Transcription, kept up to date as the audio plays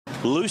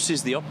Loose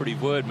is the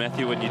operative word,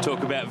 Matthew, when you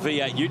talk about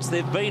V8 utes.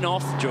 They've been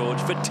off, George,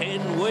 for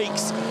 10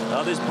 weeks.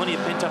 There's plenty of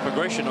pent-up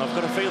aggression. I've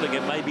got a feeling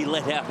it may be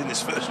let out in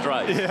this first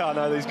race. Yeah, I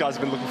know. These guys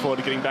have been looking forward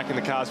to getting back in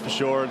the cars for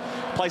sure. And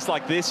a place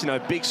like this, you know,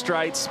 big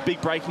straights,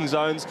 big braking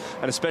zones,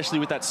 and especially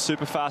with that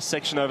super fast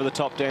section over the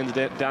top down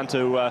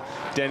to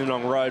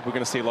Dandenong Road, we're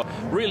going to see a lot.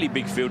 Really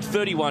big field,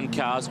 31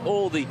 cars,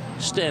 all the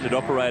standard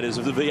operators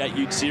of the V8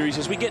 Ute Series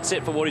as we get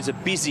set for what is a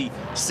busy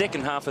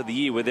second half of the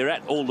year where they're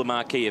at all the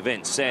marquee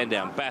events,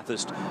 Sandown,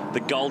 Bathurst, the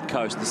Gold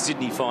Coast, the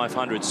Sydney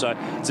 500. So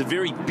it's a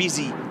very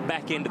busy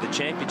back end of the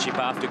championship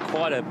after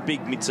quite a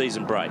big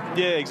mid-season break.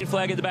 Yeah,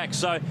 flag at the back.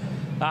 So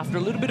after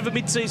a little bit of a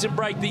mid-season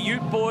break, the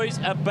Ute boys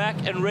are back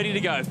and ready to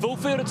go. Full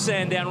field at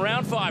Sandown,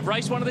 round 5,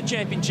 race 1 of the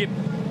championship.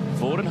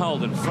 Ford and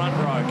Holden, front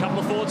row. A couple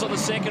of Fords on the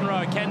second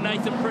row. Can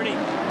Nathan Pretty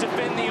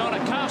defend the honour?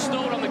 Car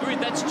stalled on the grid.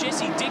 That's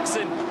Jesse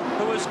Dixon,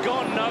 who has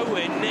gone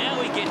nowhere.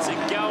 Now he gets it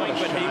going,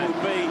 but he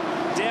will be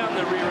down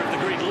the rear of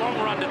the grid. Long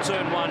run to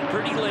turn 1.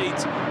 Pretty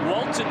leads.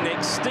 Walton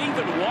next.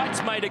 Stephen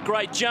White's made a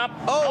great jump.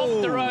 Oh.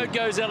 Off the road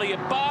goes Elliot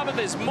Barber.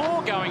 There's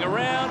more going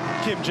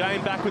around. Kim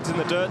Jane backwards in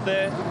the dirt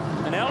there.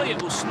 And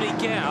Elliot will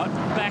sneak out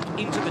back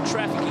into the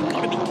traffic. You've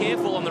got to be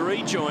careful on the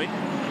rejoin.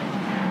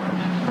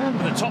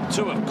 The top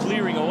 2 are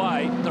clearing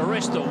away. The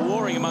rest are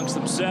warring amongst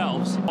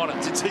themselves.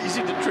 It's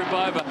easy to trip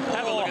over.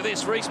 Have a look at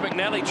this. Reece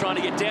McNally trying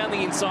to get down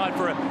the inside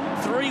for a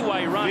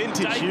 3-way run.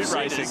 Vintage ute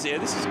racing. Yeah,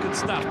 this is good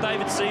stuff.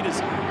 David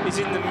Cedars is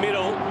in the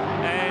middle.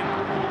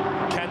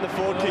 And can the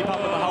Ford keep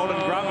up with the Holden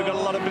grunt? We've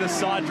got a bit of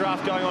side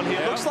draft going on here.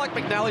 Yeah. Looks like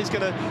McNally's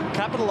going to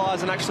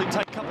capitalise and actually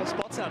take a couple of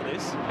spots out of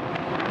this.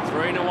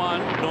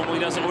 3-1. Normally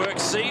doesn't work.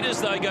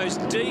 Cedars, though, goes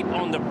deep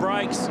on the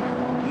brakes.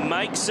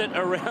 Makes it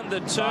around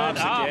the turn.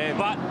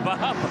 But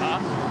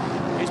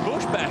Barber is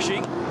bush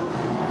bashing.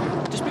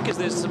 Just because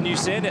there's some new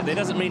sand out there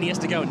doesn't mean he has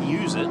to go and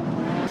use it.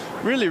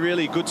 Really,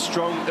 really good,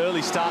 strong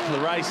early start to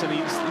the race, and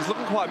he's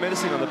looking quite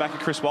menacing on the back of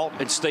Kris Walton.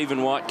 And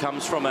Stephen White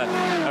comes from a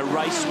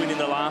race win in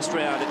the last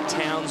round at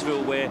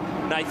Townsville, where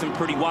Nathan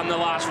Pretty won the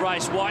last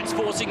race. White's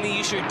forcing the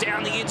issue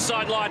down the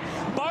inside line.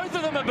 Both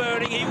of them are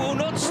burning. He will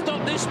not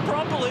stop this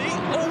properly,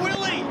 or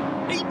will he?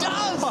 He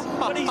does!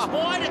 But he's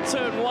wide at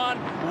turn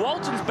 1.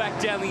 Walton's back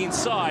down the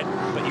inside,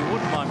 but you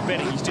wouldn't mind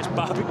betting he's just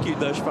barbecued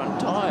those front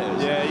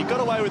tyres. Yeah, he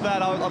got away with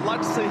that. I'd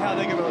like to see how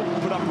they're going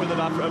to put up with it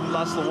after the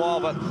last little while,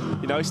 but,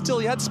 you know,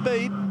 he had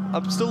speed.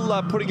 I'm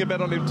still putting a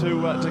bet on him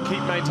to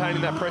keep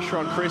maintaining that pressure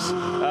on Kris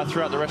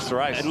throughout the rest of the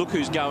race. And look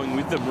who's going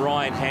with them.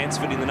 Ryan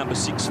Hansford in the number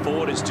 6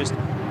 Ford is just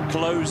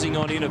closing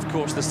on in, of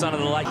course, the son of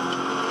the lake.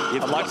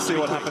 I'd like to see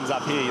what happens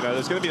up here. You know,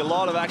 there's going to be a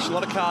lot of action, a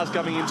lot of cars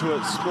coming into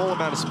a small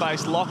amount of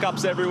space,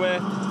 lockups everywhere.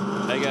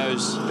 There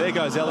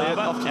goes Elliot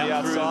off to the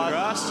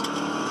outside.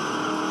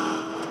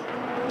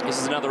 This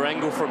is another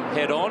angle from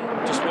head on.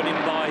 Just went in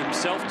by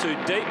himself too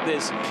deep.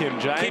 There's Kim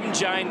Jane. Kim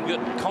Jane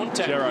got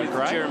contact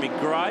with Jeremy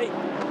Gray.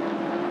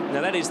 Now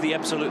that is the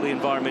absolutely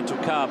environmental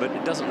car, but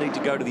it doesn't need to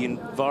go to the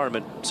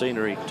environment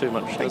scenery too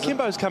much. And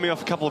Kimbo's coming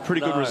off a couple of pretty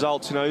good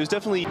results. You know, he was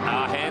definitely.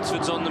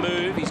 Hansford's on the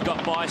move. He's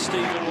got by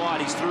Stephen White.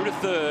 He's through to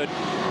 3rd.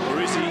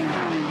 Or is he?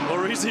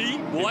 Or is he?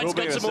 White's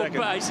got some more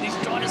pace. He's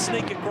trying to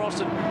sneak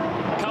across and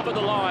cover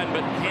the line,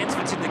 but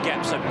Hansford's in the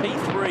gap. So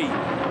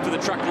P3 for the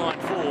truck line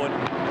forward.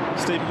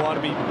 Stephen White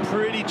will be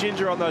pretty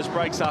ginger on those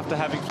brakes after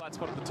having flat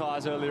spotted the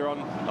tyres earlier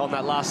on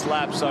that last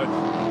lap. So it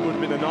would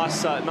have been a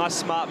nice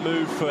smart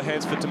move for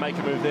Hansford to make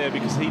a move there,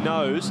 because he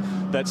knows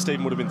that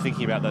Stephen would have been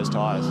thinking about those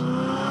tyres.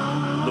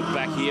 Look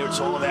back here, it's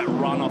all about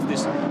run off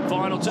this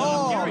final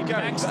turn. Gary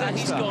Baxter,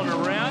 he's gone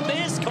around.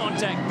 There's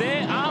contact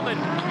there. Armin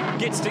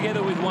gets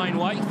together with Wayne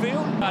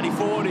Wakefield. Hardy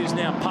Ford is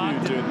now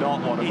parked. You do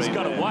not want to He's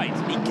got to wait.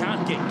 He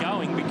can't get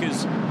going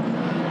because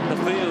the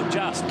field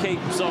just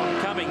keeps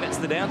on coming. That's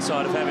the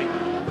downside of having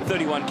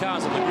 31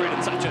 cars on the grid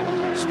in such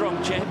a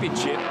strong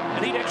championship.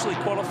 And he'd actually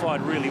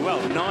qualified really well,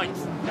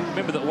 9th.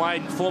 Remember that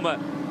Wayne, former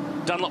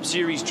Dunlop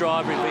Series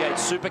driver in V8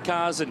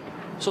 supercars, and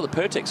saw the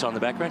Pertex on the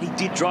background. He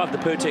did drive the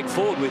Pertec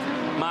Ford with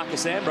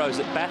Marcus Ambrose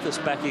at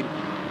Bathurst back in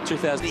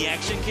 2000. The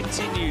action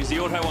continues. The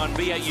Auto 1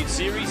 V8 Ute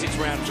Series. It's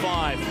round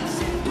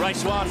 5.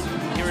 Race 1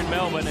 here in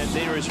Melbourne, and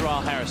there is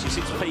Ryle Harris. He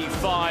sits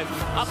P5.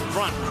 Up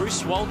front,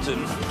 Kris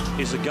Walton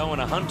is a going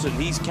to Hunton.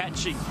 He's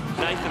catching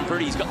Nathan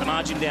Pretty. He's got the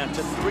margin down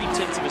to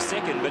 0.3 of a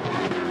second, but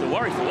the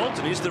worry for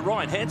Walton is that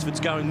Ryan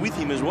Hansford's going with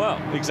him as well.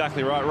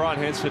 Exactly right. Ryan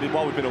Hansford,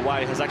 while we've been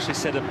away, has actually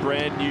set a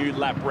brand new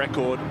lap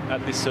record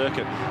at this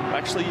circuit.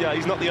 Actually,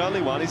 he's not the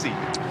only one, is he?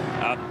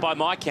 By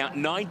my count,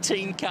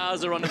 19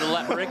 cars are under the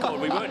lap record.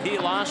 We weren't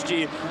here last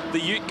year. The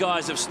Ute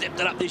guys have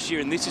stepped it up this year,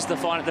 and this is the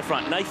fight at the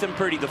front. Nathan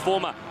Pretty, the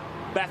former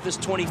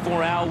Bathurst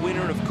 24-hour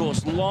winner, and of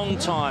course,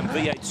 long-time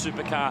V8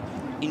 supercar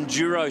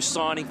enduro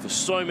signing for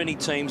so many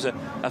teams.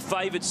 A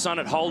favoured son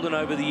at Holden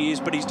over the years,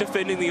 but he's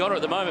defending the honour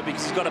at the moment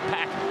because he's got a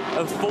pack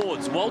of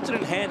Fords. Walton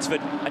and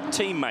Hansford are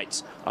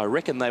teammates. I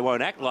reckon they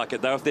won't act like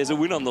it, though, if there's a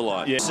win on the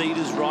line. Yeah.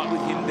 Cedars right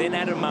with him, then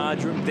Adam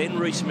Marjoram, then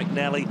Reece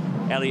McNally,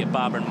 Elliot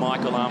Barber and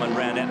Michael Armand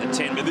round out the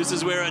 10. But this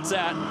is where it's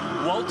at.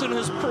 Walton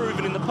has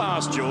proven in the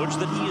past, George,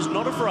 that he is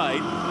not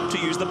afraid to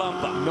use the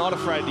bumper. Not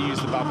afraid to use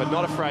the bumper,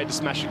 not afraid to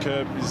smash a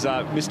curb is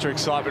Mr.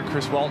 Excitement,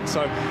 Kris Walton.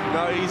 So,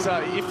 no, he's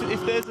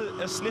if there's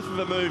a sniff of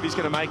a move, he's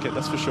going to make it,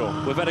 that's for sure.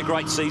 We've had a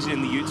great season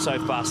in the Utes so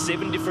far.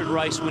 7 different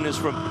race winners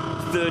from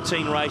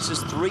 13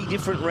 races, 3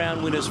 different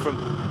round winners from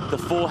the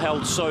 4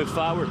 held so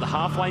far. We're at the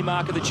halfway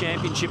mark of the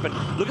championship, and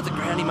look at the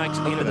ground he makes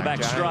at the end of the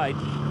back straight.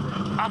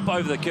 Up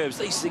over the curves.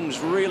 These things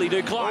really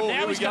do climb.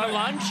 Now he's going to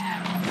lunge.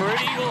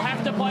 Pretty will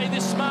have to play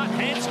this smart.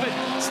 Hansford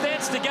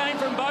stands to gain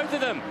from both of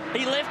them.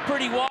 He left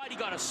pretty wide. He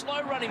got a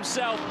slow run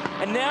himself.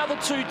 And now the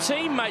 2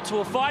 teammates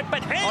will fight.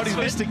 But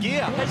Hansford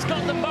has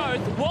got them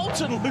both.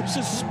 Walton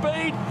loses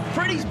speed.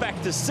 Pretty's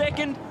back to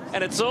second.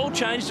 And it's all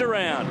changed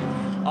around.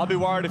 I'd be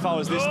worried if I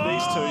was these two, you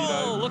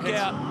know. Look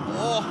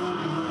out.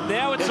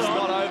 Now it's on.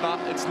 Not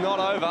over. It's not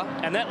over.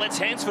 And that lets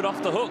Hansford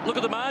off the hook. Look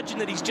at the margin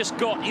that he's just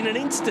got in an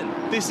instant.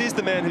 This is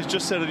the man who's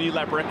just set a new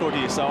lap record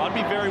here, so I'd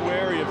be very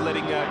wary of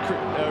letting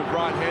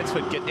Ryan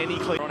Hansford get any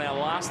clean. On our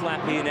last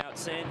lap here now at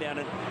Sandown,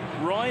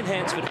 and Ryan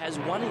Hansford has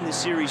won in this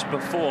series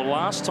before.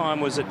 Last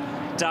time was at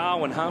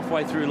Darwin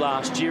halfway through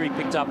last year. He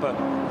picked up a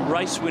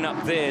race win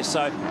up there,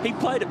 so he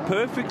played it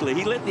perfectly.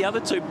 He let the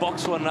other 2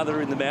 box one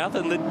another in the mouth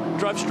and then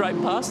drove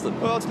straight past them.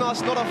 Well, it's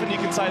nice. Not often you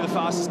can say the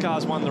fastest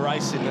cars won the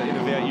race in a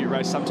V8 Ute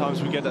race.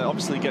 Sometimes we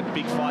obviously get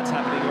big fights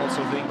happening and all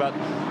sort of thing, but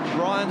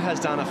Ryan has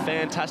done a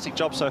fantastic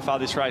job so far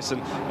this race,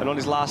 and on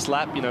his last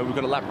lap, you know, we've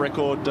got a lap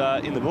record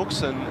in the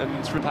books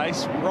and through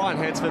pace. Ryan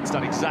Hansford's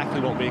done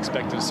exactly what we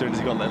expected as soon as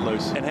he got let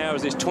loose. And how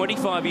is this?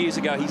 25 years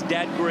ago, his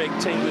dad Greg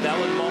teamed with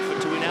Alan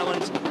Moffat to win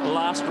Alan's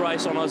last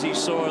race on Aussie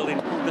soil in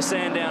the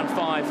Sandown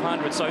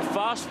 500. So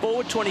fast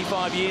forward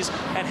 25 years,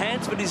 and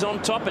Hansford is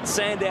on top at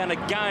Sandown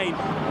again.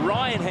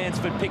 Ryan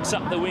Hansford picks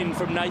up the win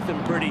from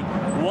Nathan Pretty.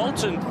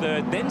 Walton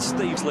third, then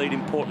Steve's lead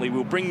importantly.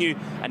 We'll bring you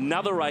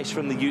another race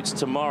from the Utes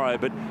tomorrow,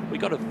 but we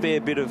got a fair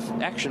bit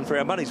of action for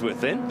our money's worth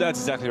then. That's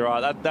exactly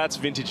right. That's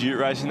vintage Ute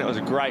racing. That was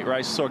a great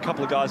race. Saw a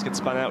couple of guys get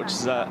spun out, which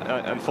is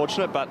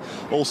unfortunate, but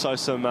also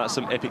some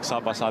epic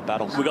side-by-side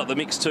battles. We got the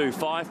mix too.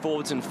 5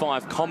 Fords and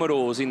 5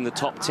 Commodores in the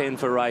top 10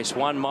 for race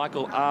 1.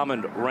 Michael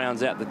Armand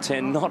rounds out the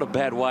 10. Not a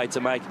bad way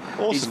to make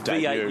his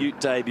V8 Ute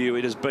debut.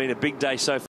 It has been a big day so far.